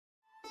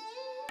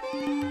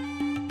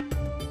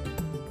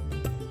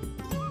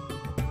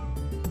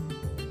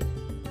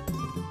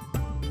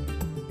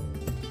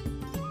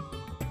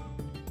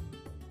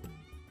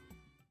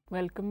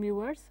Welcome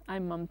viewers, I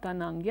am Mamta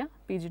Nangya,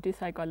 PGT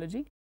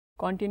Psychology,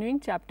 continuing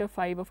chapter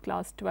 5 of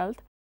class 12th.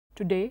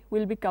 Today we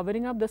will be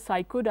covering up the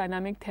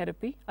psychodynamic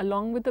therapy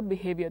along with the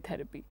behavior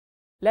therapy.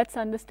 Let's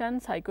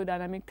understand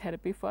psychodynamic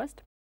therapy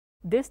first.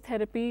 This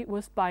therapy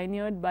was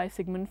pioneered by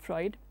Sigmund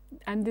Freud,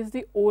 and this is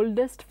the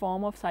oldest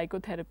form of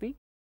psychotherapy.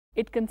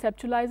 It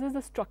conceptualizes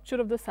the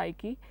structure of the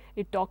psyche,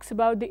 it talks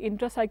about the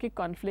intrapsychic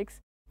conflicts,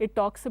 it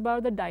talks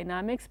about the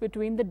dynamics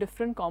between the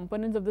different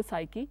components of the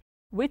psyche,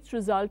 which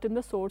result in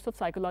the source of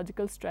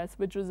psychological stress,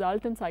 which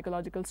result in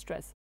psychological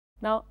stress.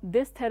 Now,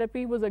 this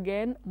therapy was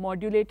again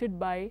modulated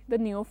by the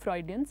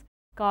neo-Freudians,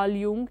 Carl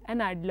Jung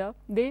and Adler.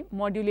 They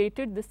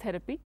modulated this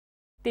therapy,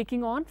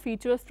 taking on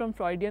features from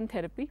Freudian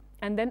therapy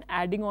and then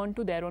adding on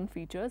to their own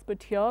features.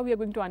 But here we are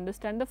going to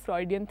understand the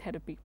Freudian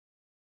therapy.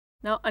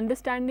 Now,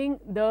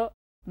 understanding the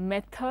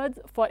methods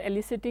for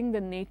eliciting the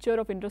nature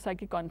of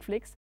intrapsychic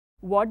conflicts,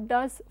 what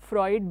does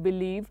Freud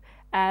believe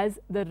as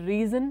the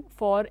reason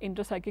for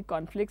intrapsychic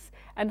conflicts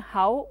and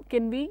how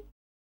can we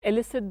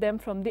elicit them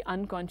from the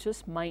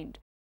unconscious mind.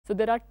 So,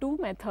 there are two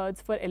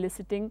methods for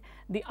eliciting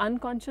the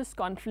unconscious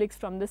conflicts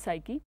from the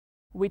psyche,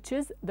 which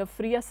is the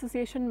free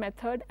association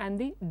method and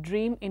the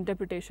dream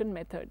interpretation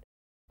method.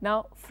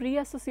 Now, free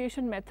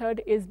association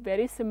method is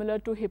very similar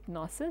to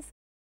hypnosis,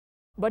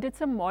 but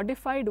it's a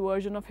modified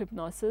version of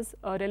hypnosis,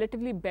 a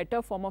relatively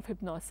better form of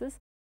hypnosis.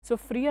 So,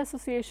 free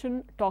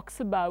association talks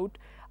about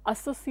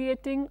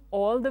associating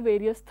all the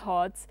various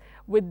thoughts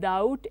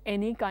without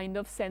any kind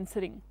of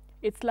censoring.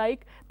 It's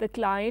like the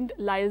client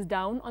lies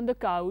down on the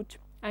couch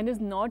and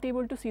is not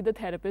able to see the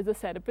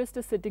therapist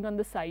is sitting on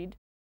the side,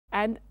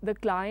 and the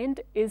client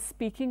is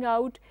speaking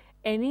out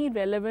any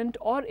relevant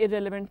or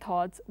irrelevant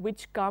thoughts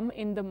which come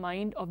in the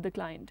mind of the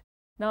client.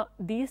 Now,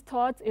 these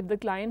thoughts, if the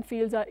client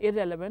feels are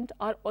irrelevant,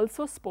 are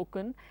also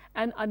spoken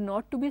and are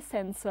not to be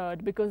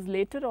censored, because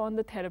later on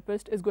the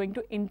therapist is going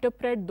to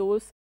interpret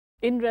those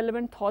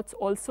irrelevant thoughts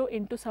also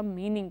into some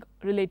meaning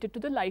related to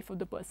the life of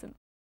the person.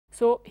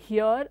 So,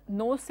 here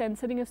no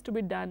censoring is to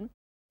be done,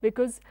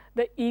 because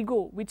the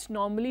ego, which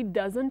normally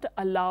doesn't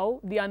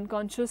allow the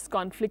unconscious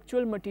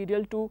conflictual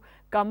material to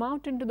come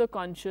out into the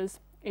conscious,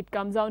 it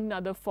comes out in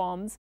other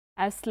forms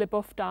as slip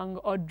of tongue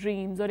or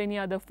dreams or any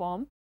other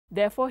form.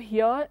 Therefore,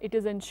 here it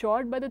is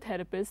ensured by the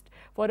therapist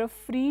for a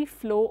free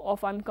flow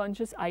of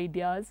unconscious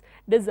ideas,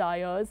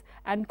 desires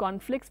and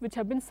conflicts which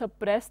have been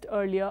suppressed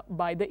earlier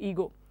by the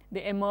ego.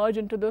 They emerge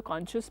into the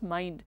conscious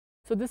mind.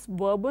 So, this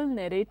verbal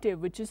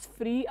narrative, which is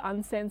free,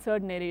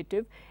 uncensored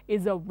narrative,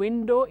 is a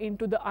window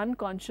into the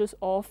unconscious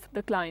of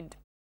the client,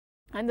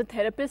 and the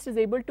therapist is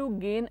able to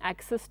gain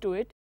access to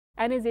it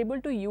and is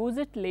able to use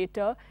it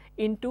later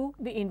into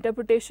the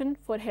interpretation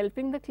for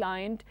helping the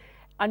client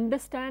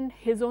understand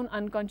his own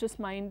unconscious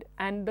mind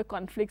and the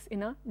conflicts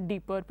in a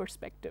deeper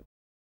perspective.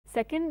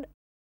 Second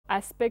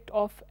aspect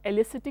of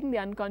eliciting the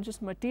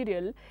unconscious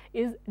material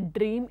is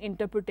dream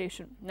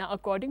interpretation. Now,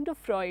 according to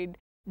Freud,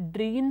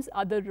 dreams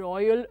are the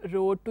royal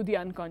road to the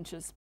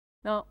unconscious.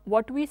 Now,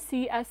 what we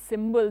see as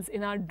symbols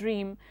in our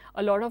dream,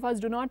 a lot of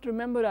us do not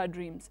remember our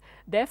dreams.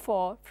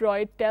 Therefore,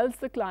 Freud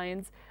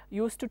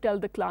used to tell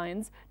the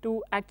clients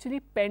to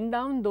actually pen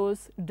down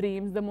those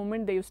dreams the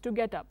moment they used to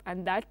get up,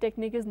 and that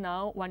technique is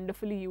now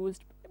wonderfully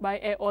used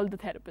by all the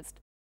therapists.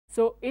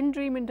 So, in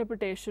dream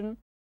interpretation,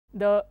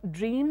 the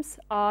dreams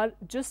are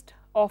just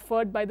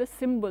offered by the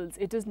symbols.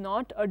 It is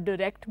not a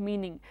direct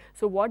meaning.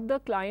 So, what the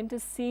client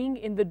is seeing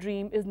in the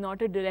dream is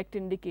not a direct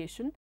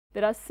indication.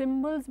 There are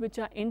symbols which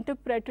are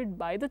interpreted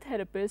by the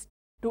therapist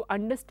to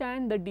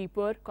understand the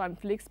deeper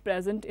conflicts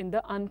present in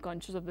the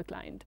unconscious of the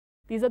client.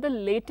 These are the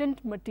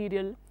latent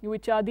material,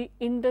 which are the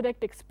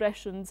indirect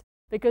expressions,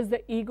 because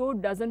the ego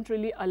doesn't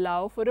really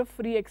allow for a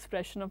free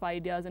expression of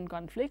ideas and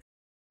conflicts.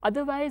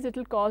 Otherwise, it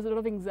will cause a lot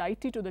of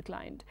anxiety to the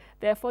client.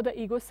 Therefore, the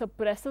ego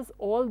suppresses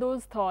all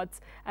those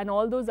thoughts and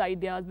all those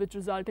ideas which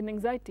result in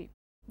anxiety.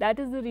 That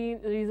is the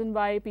reason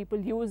why people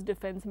use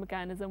defense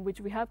mechanism,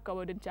 which we have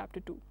covered in chapter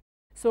 2.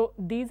 So,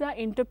 these are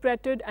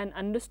interpreted and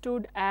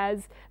understood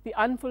as the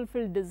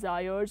unfulfilled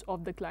desires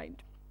of the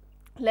client.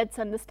 Let's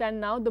understand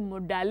now the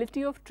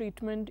modality of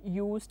treatment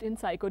used in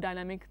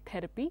psychodynamic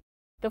therapy.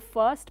 The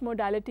first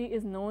modality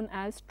is known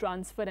as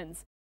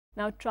transference.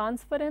 Now,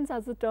 transference,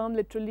 as the term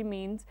literally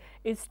means,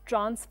 is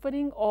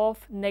transferring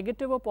of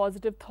negative or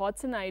positive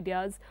thoughts and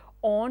ideas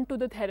on to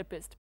the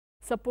therapist.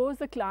 Suppose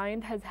the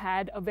client has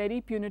had a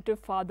very punitive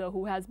father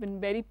who has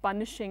been very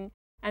punishing,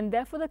 and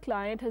therefore the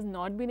client has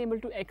not been able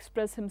to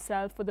express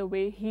himself for the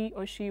way he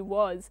or she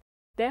was.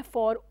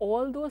 Therefore,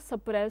 all those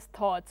suppressed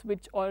thoughts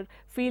or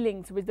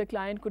feelings which the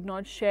client could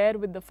not share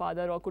with the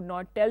father or could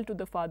not tell to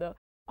the father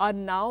are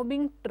now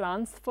being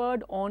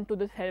transferred on to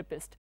the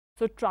therapist.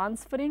 So,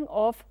 transferring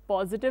of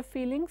positive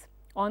feelings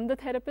on the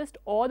therapist,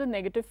 or the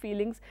negative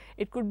feelings.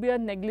 It could be a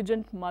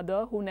negligent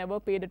mother who never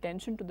paid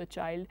attention to the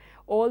child.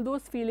 All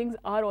those feelings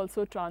are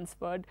also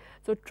transferred.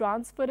 So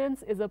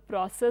transference is a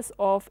process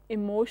of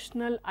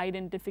emotional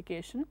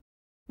identification.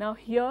 Now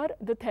here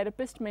the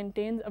therapist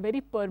maintains a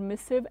very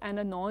permissive and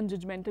a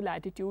non-judgmental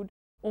attitude.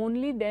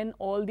 Only then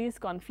all these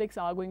conflicts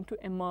are going to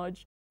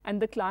emerge,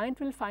 and the client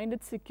will find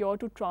it secure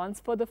to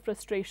transfer the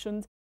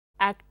frustrations,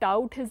 act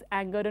out his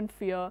anger and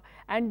fear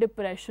and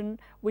depression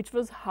which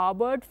was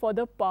harbored for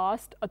the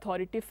past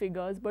authority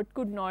figures but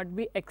could not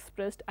be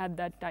expressed at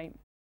that time.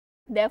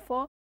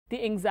 Therefore,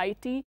 the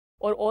anxiety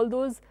or all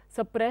those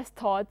suppressed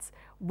thoughts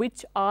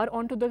which are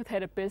onto the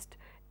therapist,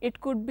 it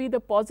could be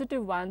the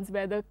positive ones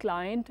where the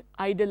client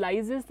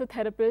idolizes the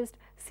therapist,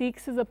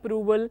 seeks his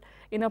approval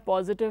in a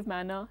positive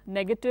manner.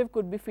 Negative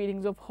could be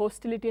feelings of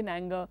hostility and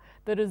anger,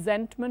 the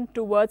resentment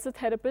towards the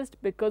therapist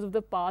because of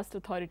the past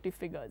authority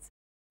figures.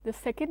 The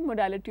second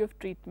modality of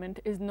treatment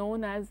is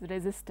known as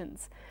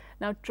resistance.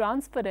 Now,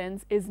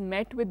 transference is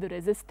met with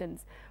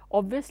resistance.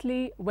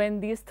 Obviously, when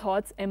these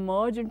thoughts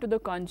emerge into the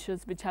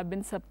conscious which have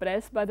been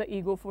suppressed by the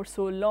ego for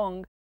so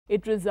long,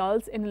 it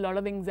results in a lot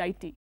of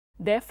anxiety.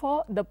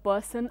 Therefore, the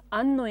person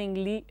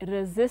unknowingly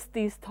resists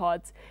these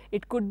thoughts.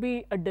 It could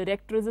be a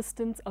direct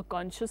resistance, a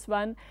conscious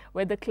one,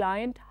 where the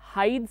client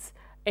hides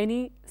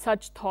any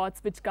such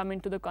thoughts which come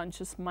into the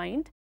conscious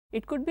mind.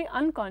 It could be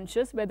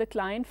unconscious, where the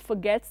client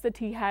forgets that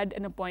he had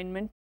an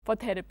appointment for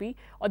therapy,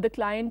 or the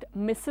client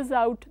misses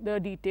out the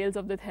details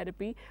of the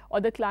therapy, or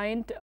the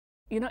client,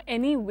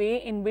 any way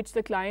in which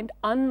the client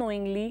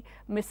unknowingly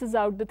misses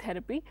out the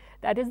therapy.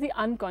 That is the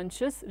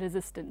unconscious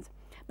resistance.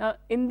 Now,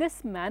 in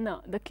this manner,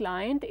 the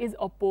client is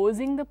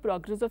opposing the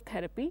progress of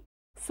therapy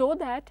so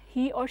that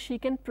he or she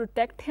can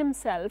protect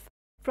himself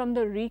from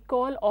the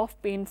recall of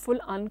painful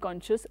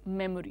unconscious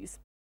memories.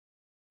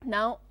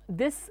 Now,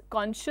 this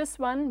conscious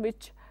one,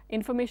 which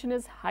information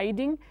is hide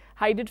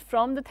it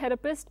from the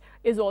therapist,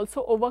 is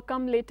also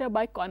overcome later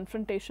by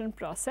confrontation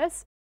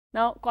process.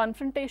 Now,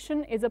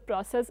 confrontation is a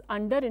process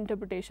under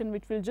interpretation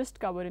which we'll just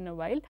cover in a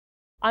while.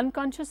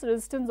 Unconscious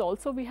resistance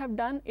also we have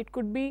done. It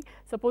could be,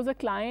 suppose a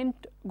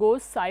client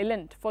goes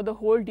silent for the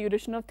whole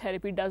duration of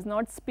therapy, does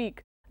not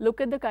speak. Look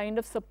at the kind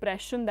of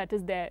suppression that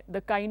is there,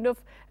 the kind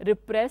of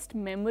repressed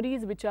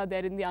memories which are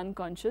there in the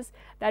unconscious.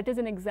 That is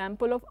an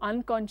example of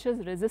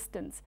unconscious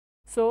resistance.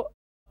 So,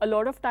 a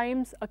lot of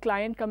times a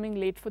client coming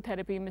late for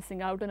therapy,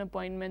 missing out on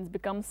appointments,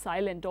 becomes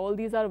silent. All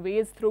these are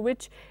ways through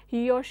which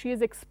he or she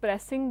is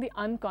expressing the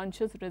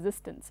unconscious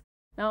resistance.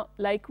 Now,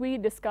 like we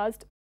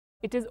discussed,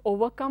 it is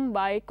overcome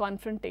by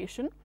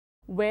confrontation,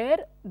 where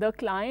the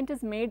client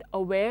is made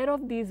aware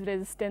of these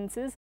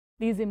resistances,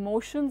 these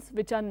emotions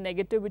which are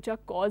negative, which are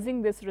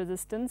causing this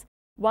resistance.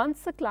 Once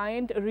the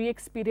client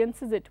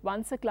re-experiences it,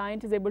 once the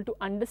client is able to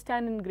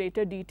understand in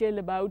greater detail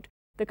about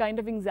the kind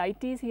of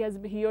anxieties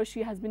he or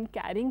she has been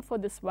carrying for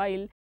this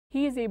while,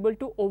 he is able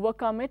to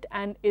overcome it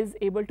and is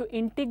able to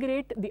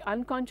integrate the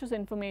unconscious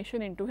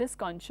information into his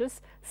conscious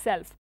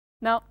self.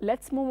 Now,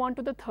 let's move on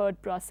to the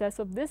third process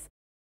of this.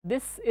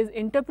 This is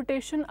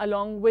interpretation,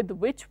 along with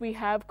which we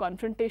have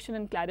confrontation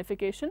and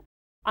clarification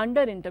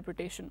under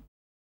interpretation.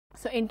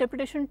 So,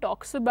 interpretation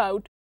talks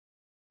about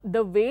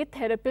the way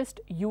therapist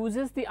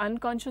uses the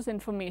unconscious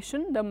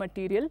information, the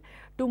material,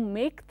 to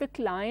make the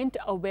client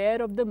aware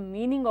of the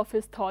meaning of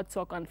his thoughts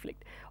or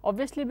conflict.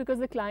 Obviously, because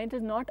the client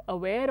is not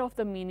aware of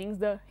the meanings,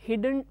 the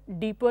hidden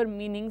deeper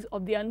meanings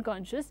of the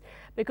unconscious,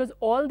 because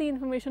all the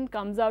information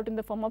comes out in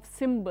the form of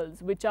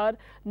symbols which are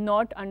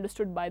not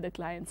understood by the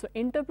client. So,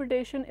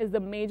 interpretation is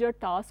the major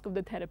task of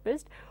the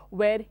therapist,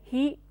 where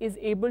he is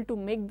able to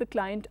make the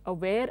client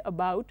aware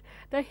about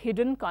the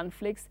hidden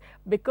conflicts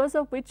because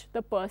of which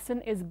the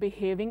person is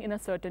behaving in a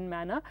certain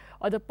manner,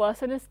 or the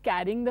person is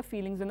carrying the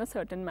feelings in a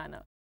certain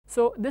manner.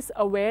 So, this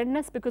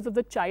awareness because of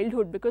the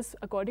childhood, because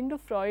according to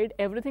Freud,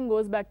 everything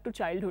goes back to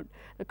childhood.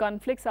 The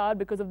conflicts are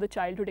because of the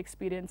childhood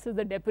experiences,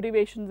 the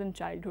deprivations in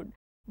childhood.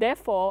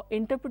 Therefore,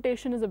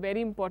 interpretation is a very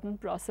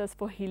important process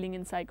for healing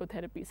in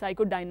psychotherapy,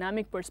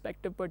 psychodynamic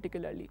perspective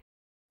particularly.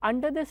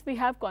 Under this, we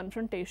have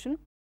confrontation.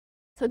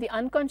 So, the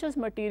unconscious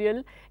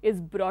material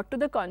is brought to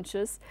the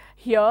conscious.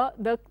 Here,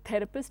 the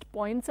therapist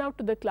points out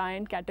to the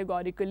client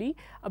categorically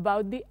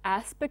about the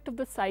aspect of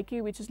the psyche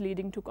which is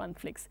leading to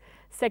conflicts.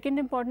 Second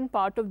important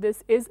part of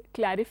this is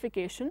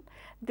clarification.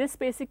 This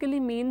basically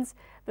means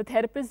the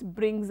therapist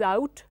brings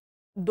out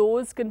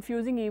those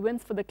confusing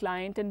events for the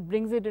client and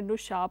brings it into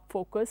sharp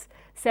focus,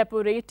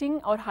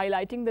 separating or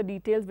highlighting the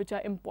details which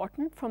are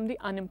important from the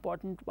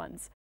unimportant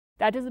ones.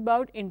 That is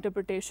about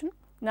interpretation.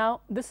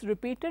 Now, this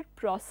repeated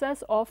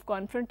process of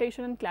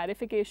confrontation and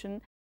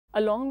clarification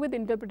along with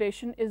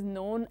interpretation is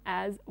known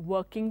as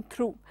working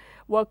through.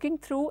 Working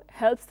through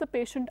helps the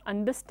patient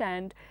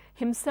understand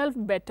himself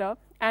better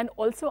and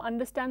also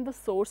understand the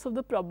source of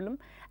the problem,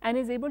 and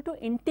is able to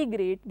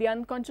integrate the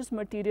unconscious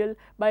material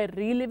by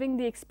reliving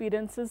the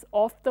experiences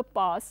of the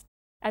past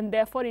and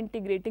therefore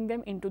integrating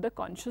them into the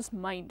conscious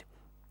mind.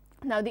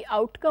 Now, the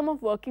outcome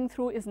of working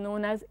through is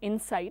known as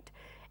insight.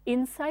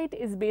 Insight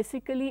is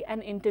basically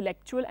an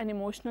intellectual and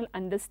emotional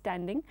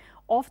understanding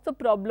of the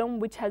problem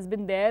which has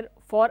been there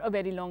for a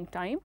very long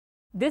time.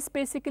 This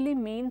basically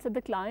means that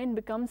the client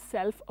becomes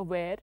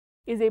self-aware,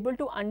 is able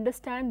to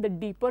understand the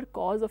deeper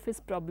cause of his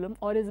problem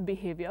or his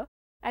behavior,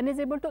 and is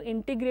able to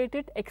integrate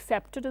it,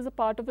 accept it as a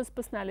part of his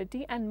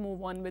personality and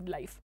move on with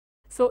life.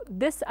 So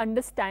this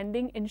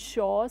understanding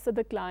ensures that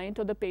the client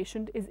or the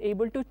patient is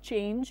able to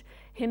change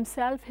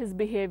himself, his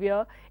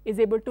behavior, is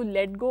able to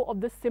let go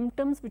of the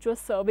symptoms which were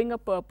serving a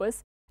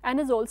purpose, and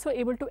is also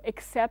able to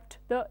accept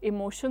the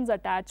emotions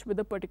attached with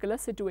a particular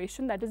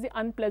situation, that is the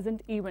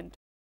unpleasant event.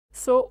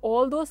 So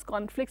all those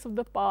conflicts of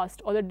the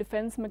past or the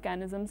defense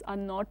mechanisms are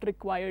not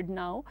required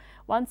now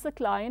once the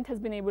client has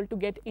been able to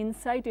get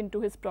insight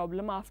into his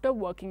problem after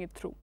working it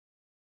through.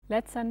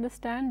 Let's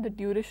understand the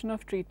duration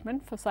of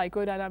treatment for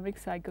psychodynamic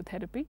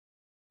psychotherapy.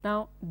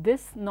 Now,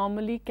 this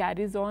normally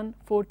carries on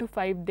 4 to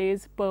 5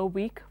 days per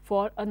week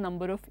for a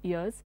number of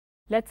years.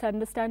 Let's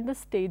understand the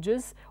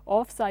stages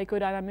of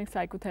psychodynamic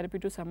psychotherapy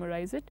to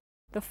summarize it.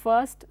 The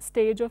first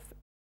stage of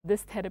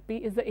this therapy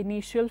is the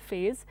initial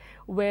phase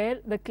where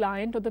the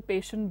client or the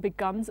patient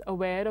becomes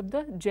aware of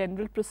the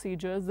general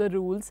procedures, the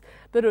rules,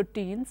 the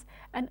routines,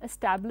 and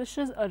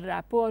establishes a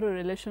rapport or a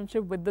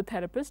relationship with the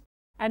therapist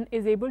and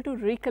is able to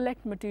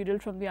recollect material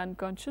from the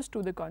unconscious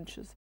to the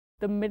conscious.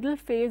 The middle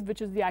phase,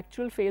 which is the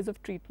actual phase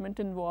of treatment,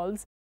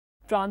 involves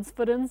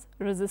transference,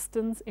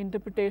 resistance,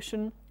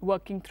 interpretation,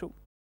 working through.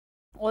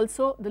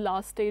 Also, the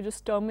last stage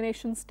is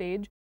termination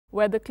stage,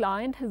 where the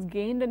client has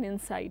gained an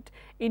insight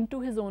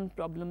into his own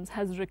problems,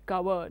 has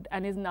recovered,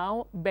 and is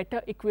now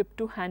better equipped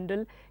to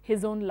handle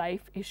his own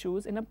life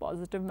issues in a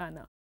positive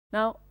manner.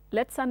 Now,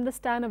 let's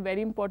understand a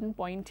very important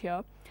point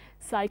here.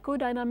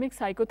 Psychodynamic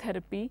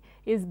psychotherapy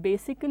is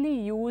basically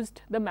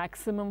used the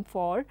maximum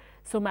for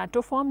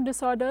somatoform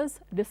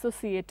disorders,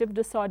 dissociative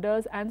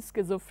disorders, and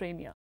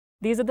schizophrenia.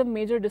 These are the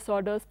major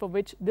disorders for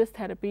which this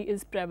therapy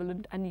is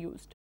prevalent and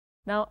used.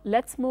 Now,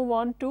 let's move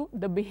on to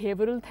the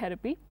behavioral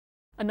therapy.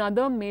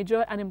 Another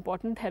major and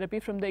important therapy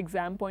from the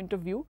exam point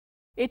of view.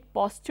 It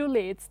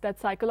postulates that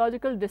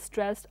psychological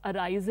distress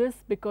arises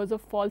because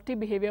of faulty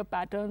behavior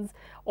patterns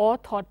or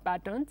thought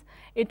patterns.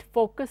 It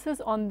focuses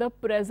on the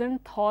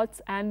present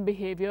thoughts and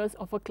behaviors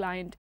of a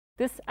client.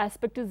 This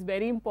aspect is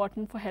very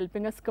important for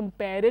helping us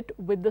compare it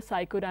with the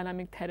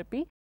psychodynamic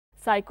therapy.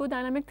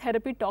 Psychodynamic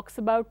therapy talks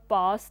about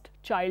past,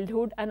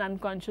 childhood, and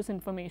unconscious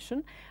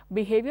information.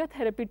 Behavior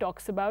therapy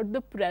talks about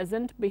the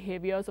present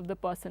behaviors of the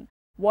person,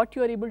 what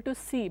you are able to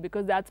see,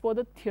 because that's what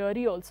the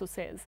theory also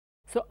says.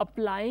 So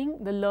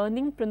applying the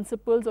learning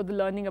principles or the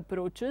learning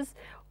approaches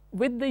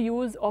with the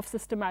use of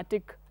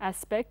systematic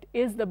aspect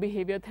is the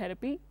behavior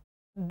therapy.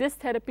 This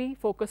therapy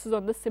focuses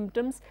on the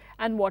symptoms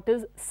and what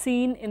is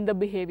seen in the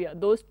behavior.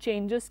 Those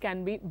changes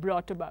can be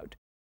brought about.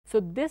 So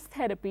this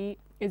therapy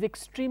is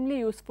extremely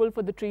useful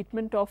for the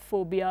treatment of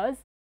phobias,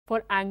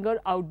 for anger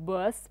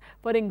outbursts,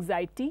 for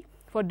anxiety,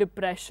 for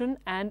depression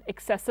and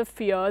excessive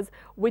fears,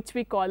 which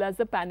we call as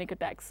the panic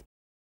attacks.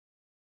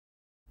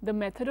 The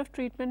method of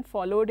treatment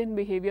followed in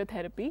behavior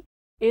therapy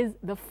is,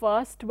 the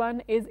first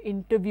one is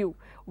interview,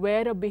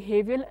 where a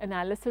behavioral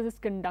analysis is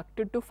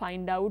conducted to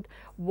find out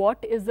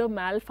what is the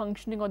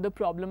malfunctioning or the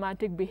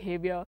problematic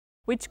behavior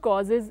which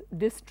causes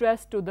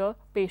distress to the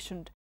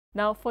patient.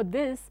 Now, for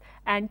this,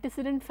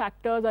 antecedent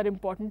factors are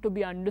important to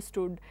be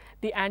understood.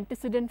 The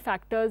antecedent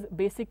factors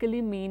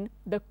basically mean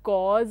the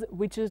cause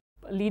which is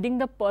leading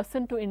the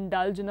person to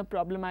indulge in a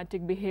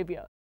problematic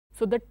behavior.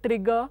 So, the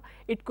trigger,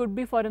 it could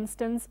be, for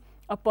instance,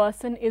 a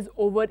person is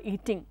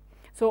overeating.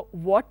 So,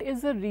 what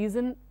is the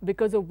reason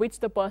because of which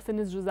the person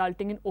is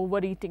resulting in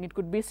overeating? It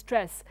could be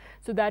stress.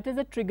 So, that is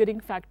a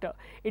triggering factor.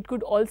 It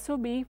could also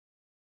be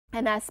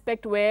an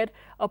aspect where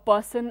a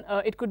person,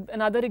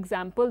 another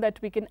example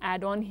that we can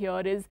add on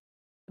here is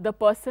the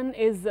person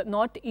is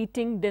not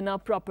eating dinner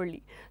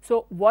properly.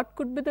 So, what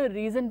could be the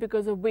reason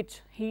because of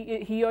which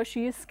he or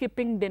she is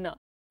skipping dinner?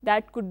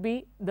 That could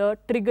be the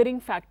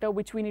triggering factor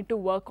which we need to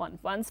work on.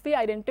 Once we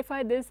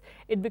identify this,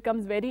 it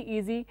becomes very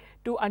easy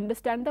to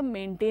understand the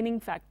maintaining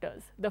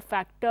factors, the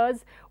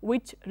factors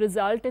which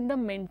result in the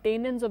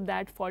maintenance of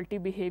that faulty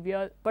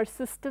behavior,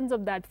 persistence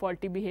of that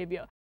faulty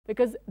behavior,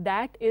 because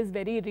that is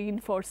very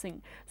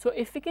reinforcing. So,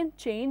 if we can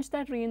change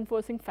that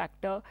reinforcing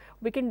factor,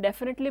 we can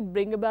definitely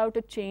bring about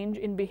a change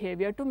in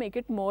behavior to make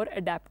it more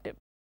adaptive.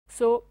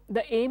 So,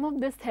 the aim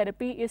of this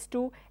therapy is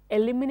to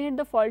eliminate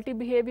the faulty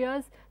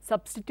behaviors,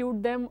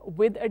 substitute them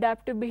with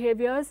adaptive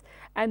behaviors,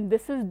 and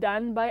this is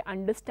done by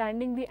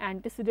understanding the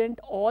antecedent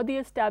or the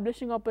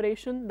establishing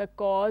operation, the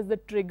cause, the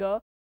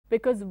trigger,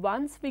 because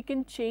once we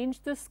can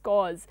change this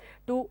cause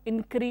to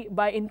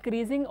by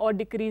increasing or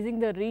decreasing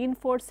the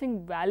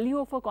reinforcing value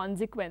of a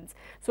consequence.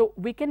 So,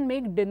 we can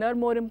make dinner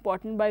more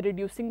important by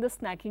reducing the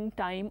snacking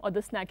time or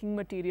the snacking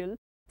material,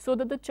 so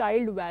that the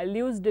child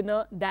values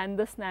dinner than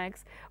the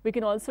snacks. We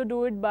can also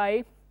do it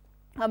by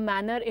a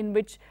manner in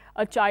which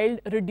a child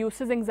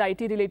reduces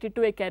anxiety related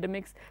to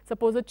academics.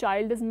 Suppose a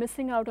child is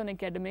missing out on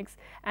academics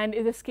and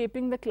is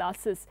escaping the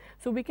classes.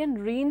 So we can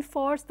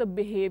reinforce the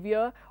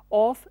behavior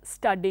of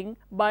studying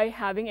by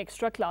having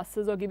extra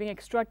classes or giving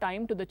extra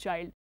time to the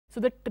child. So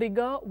the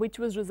trigger which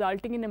was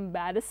resulting in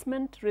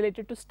embarrassment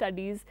related to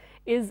studies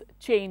is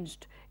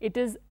changed. It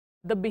is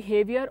the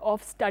behavior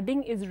of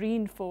studying is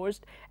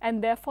reinforced,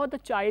 and therefore the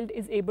child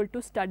is able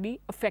to study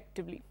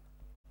effectively.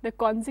 The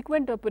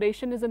consequent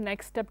operation is the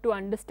next step to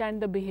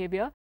understand the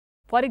behavior.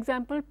 For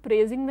example,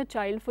 praising the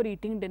child for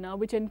eating dinner,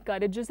 which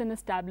encourages and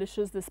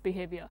establishes this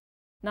behavior.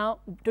 Now,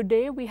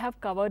 today we have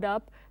covered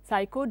up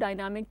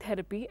psychodynamic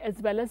therapy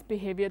as well as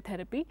behavior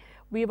therapy.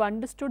 We have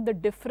understood the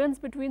difference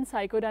between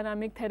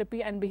psychodynamic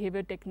therapy and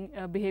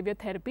behavior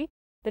therapy.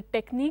 The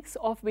techniques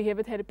of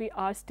behavior therapy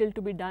are still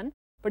to be done,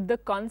 but the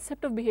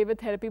concept of behavior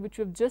therapy, which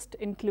we have just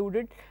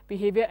included,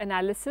 behavior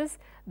analysis,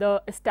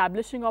 the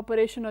establishing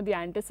operation or the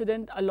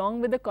antecedent, along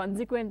with the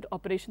consequent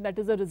operation, that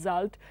is a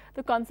result,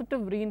 the concept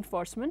of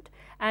reinforcement.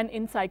 And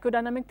in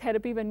psychodynamic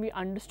therapy, when we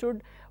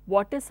understood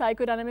what is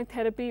psychodynamic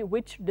therapy,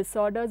 which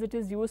disorders it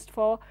is used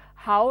for,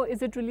 how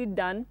is it really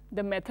done,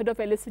 the method of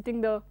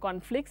eliciting the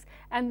conflicts,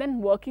 and then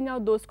working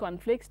out those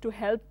conflicts to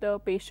help the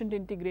patient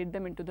integrate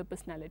them into the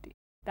personality.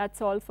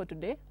 That's all for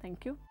today.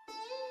 Thank you.